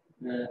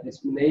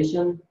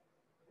explanation,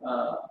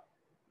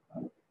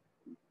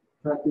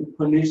 try to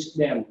punish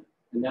them.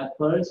 And at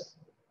first,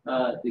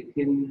 the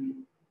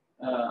king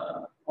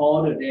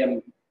ordered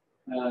them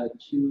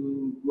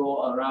to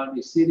go around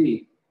the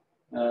city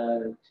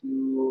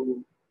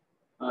to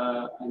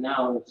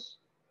announce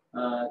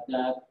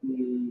that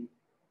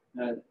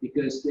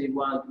because they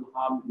want to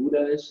harm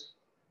Buddha's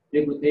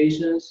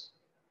reputations,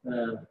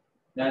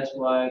 that's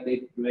why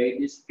they create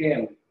this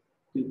scam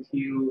to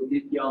kill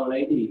this young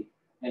lady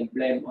and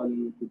blame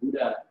on the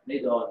Buddha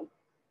later on.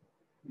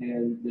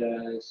 And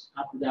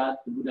after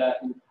that, the Buddha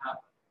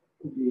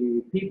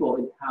the people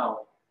in town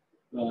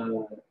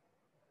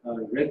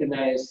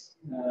recognize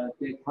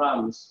their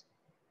crimes,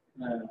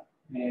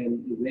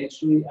 and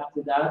eventually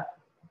after that,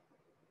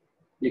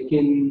 the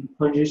king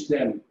punishes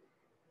them.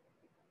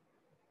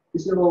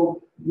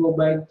 So go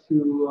back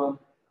to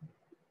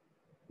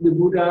the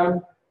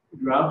Buddha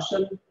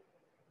direction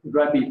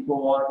right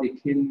before the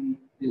king's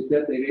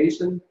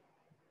declaration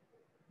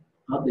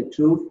of the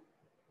truth.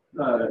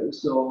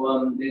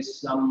 So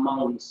there's some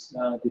monks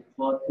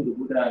report to the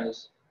Buddha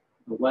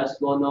what's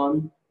going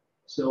on.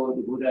 So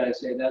the Buddha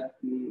said that,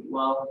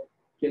 well,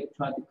 just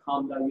try to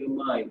calm down your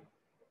mind.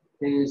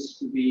 Things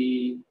to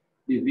be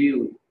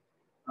reviewed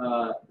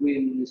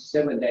within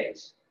 7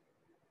 days.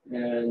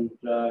 And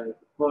of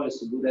course,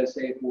 the Buddha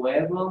said,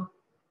 whoever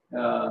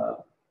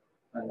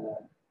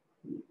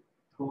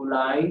told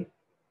lie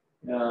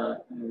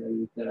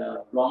and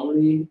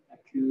wrongly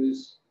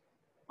accuse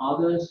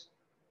others,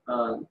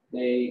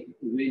 they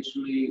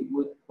eventually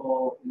would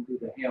fall into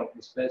the hell,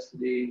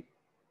 especially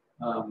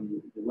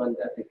the one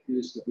that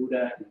accused the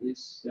Buddha and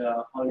his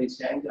holy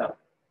Sangha.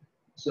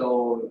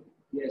 So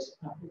yes,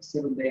 after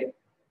 7 days,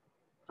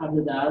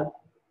 after that,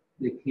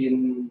 the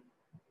king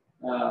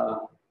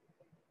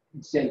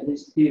sent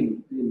his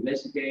team to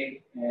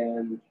investigate,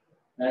 and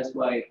that's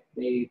why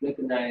they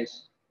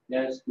recognize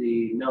that's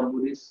the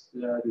non-Buddhist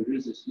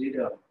religious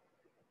leader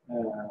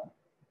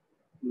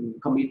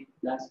commit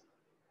that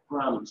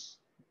crimes,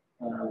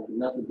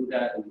 not the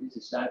Buddha and his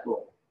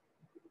disciple.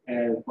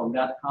 And from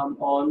that time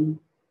on,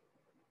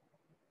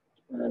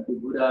 the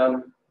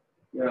Buddha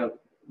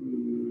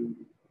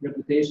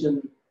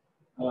reputation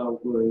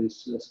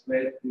was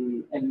spread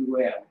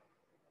everywhere.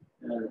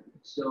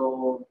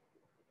 So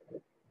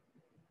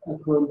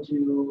according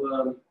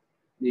to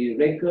the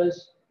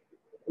records,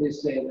 they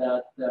say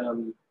that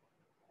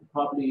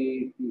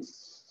probably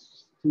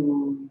these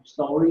two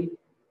stories,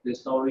 the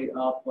story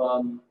of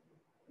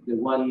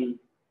the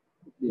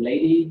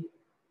lady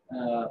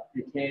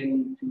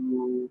pretend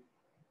to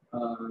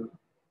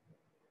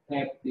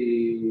have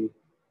the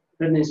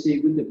pregnancy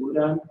with the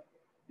Buddha,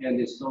 and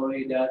the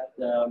story that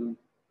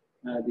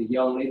the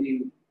young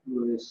lady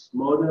was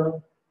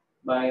murdered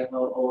by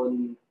her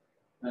own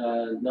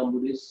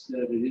non-Buddhist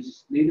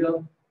religious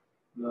leader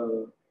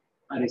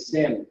are the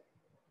same.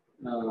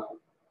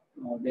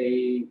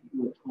 They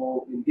were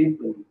told in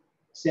different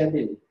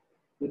settings,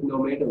 but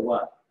no matter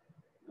what.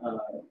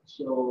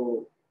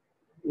 So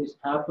it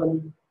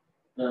happened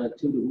to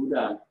the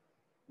Buddha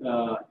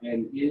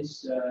and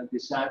his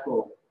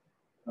disciple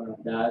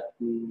that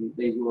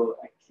they were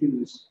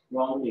accused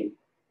wrongly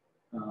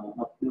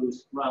of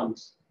those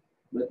crimes,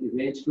 but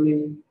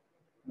eventually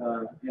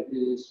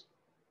evidence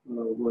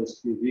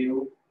was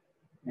revealed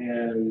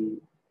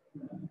and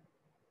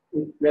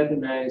it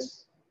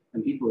recognized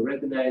and people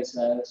recognize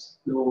as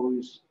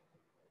those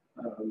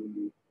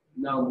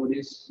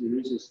non-Buddhist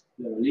religious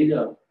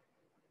leader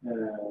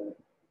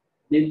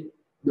did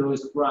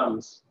those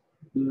crimes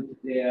due to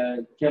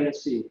their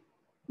jealousy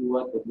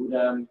toward the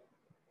Buddha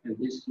and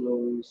his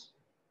close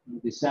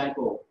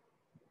disciple.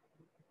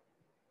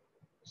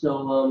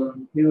 So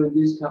here in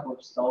this type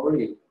of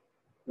story,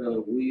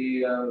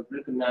 we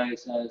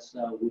recognize as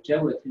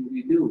whichever thing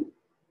we do,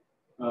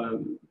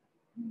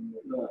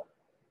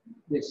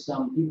 there's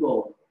some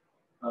people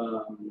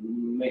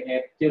may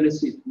have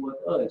jealousy toward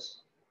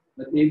us,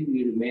 but if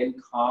we remain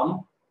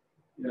calm,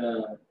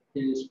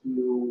 things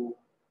will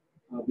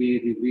be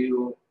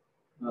revealed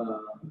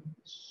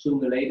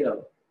sooner or later.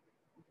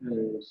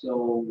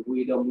 So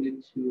we don't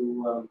need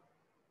to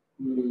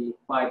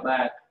fight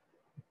back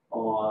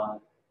or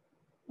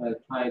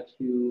try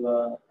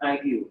to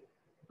argue.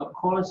 Of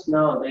course,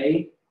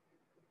 nowadays,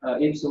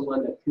 if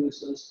someone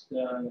accuses us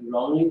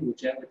wrongly,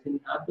 whichever thing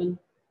happened,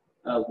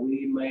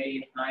 we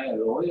may hire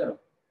a lawyer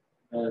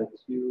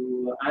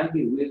to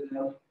argue with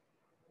them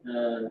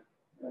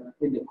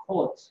in the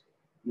court.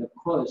 And of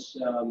course,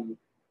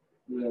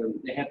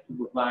 they have to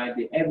provide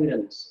the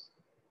evidence,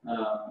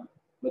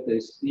 whether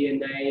it's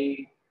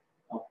DNA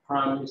or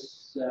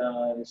crimes,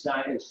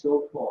 sign and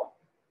so forth,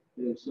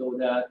 so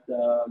that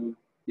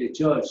the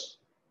judge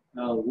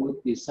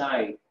would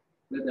decide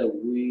whether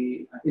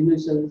we are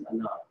innocent or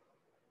not.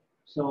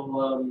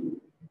 So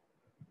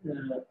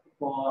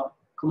for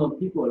common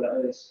people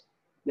like us,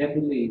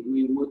 definitely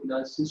we would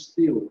not sit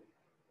still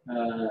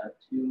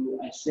to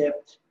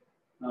accept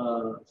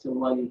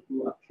someone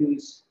who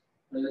accused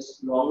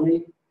us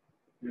wrongly,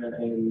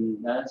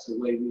 and that's the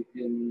way we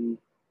can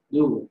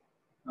do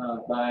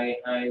by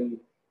hiring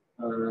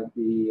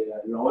the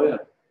lawyer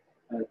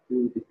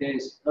to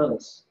defend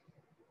us.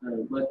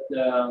 But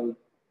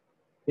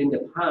in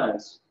the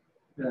past,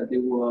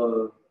 there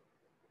were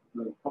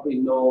probably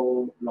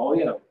no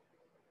lawyer,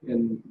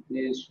 and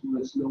there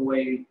was no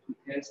way to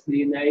test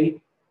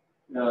DNA,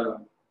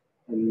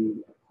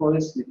 and of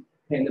course, it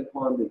depends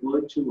upon the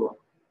virtue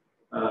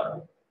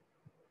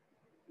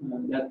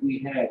that we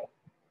had.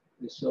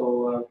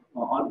 So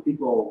other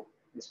people,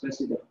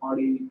 especially the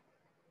holy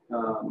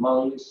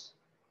monks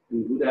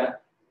and Buddha,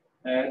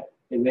 had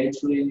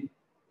eventually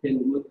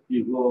then would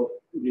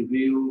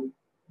reveal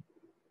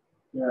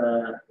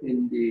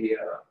in the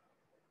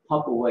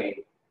proper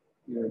way.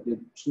 The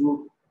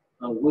truth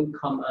would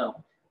come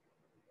out.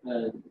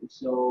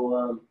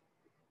 So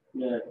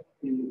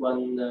in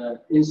one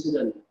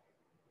incident,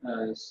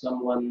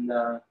 someone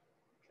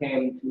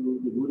came to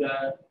the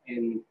Buddha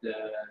and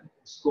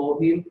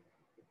scolded him.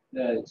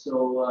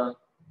 So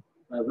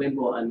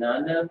Venerable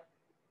Ananda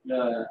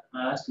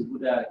asked the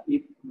Buddha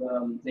if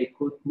they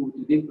could move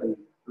to different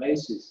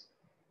places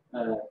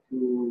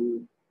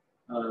to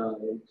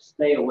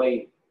stay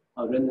away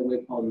or run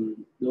away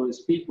from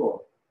those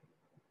people.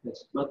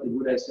 But the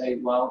Buddha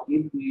said, well,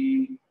 if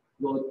we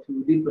go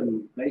to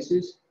different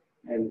places,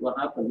 and what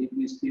happens if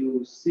we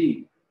still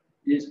see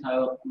this kind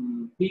of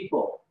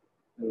people?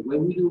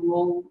 When we do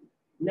wrong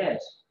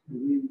next,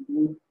 we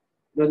would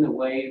run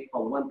away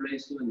from one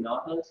place to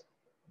another,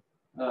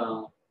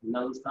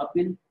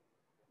 non-stopping.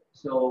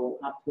 So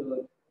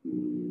after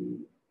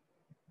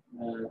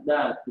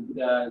that, the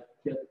Buddha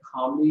just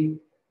calmly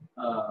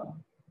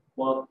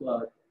walked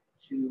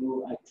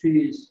to a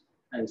tree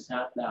and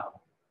sat down.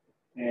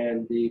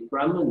 And the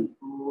Brahmin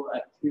who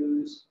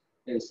accused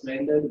and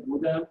slandered the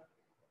Buddha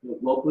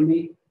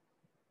vocally,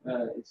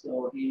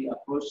 so he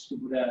approached the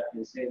Buddha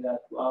and said that,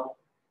 well,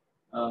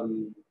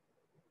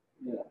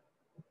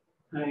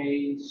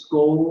 I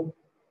scold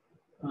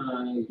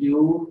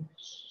you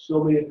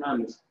so many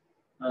times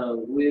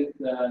with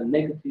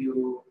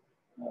negative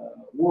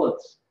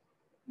words.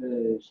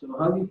 So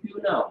how do you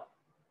feel now?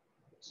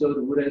 So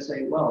the Buddha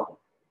said, well,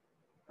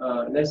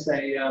 let's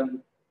say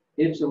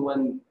if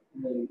someone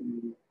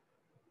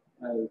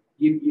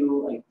give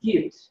you a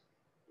gift,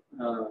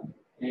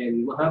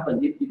 and what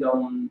happens if you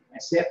don't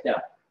accept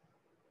that?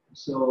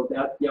 So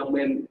that young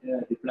man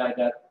replied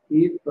that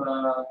if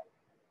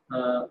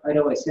I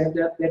don't accept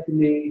that,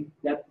 definitely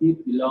that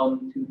gift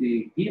belongs to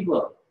the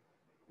giver.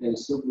 And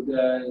so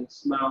Buddha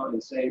smiled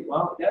and said,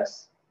 well,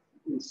 that's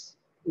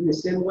in the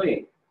same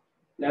way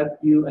that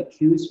you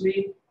accuse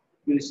me,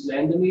 you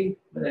slander me,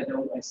 but I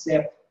don't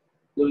accept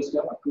those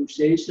kind of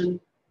accusation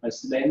or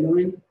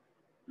slandering,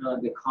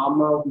 the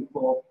karma will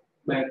fall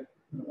back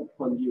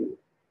upon you.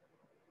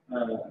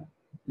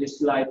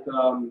 Just like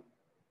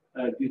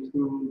you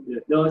threw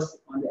the dust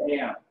on the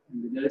air,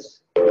 and the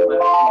dust goes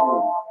back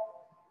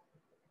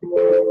to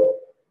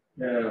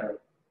you.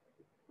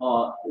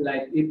 Or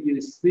like if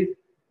you spit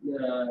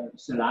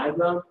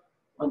saliva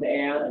on the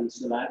air and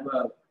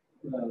saliva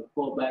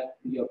fall back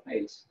to your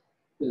face.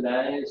 So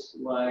that is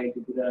why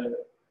the Buddha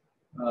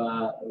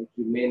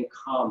remain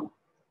calm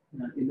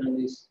in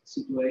this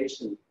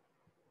situation.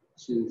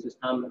 So the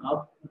time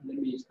up. Let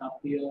me stop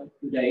here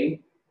today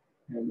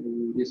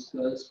and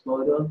discuss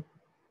further.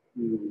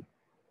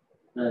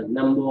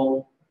 Nam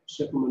Mô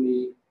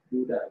Shakyamuni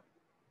Buddha.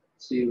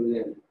 See you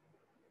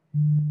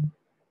then.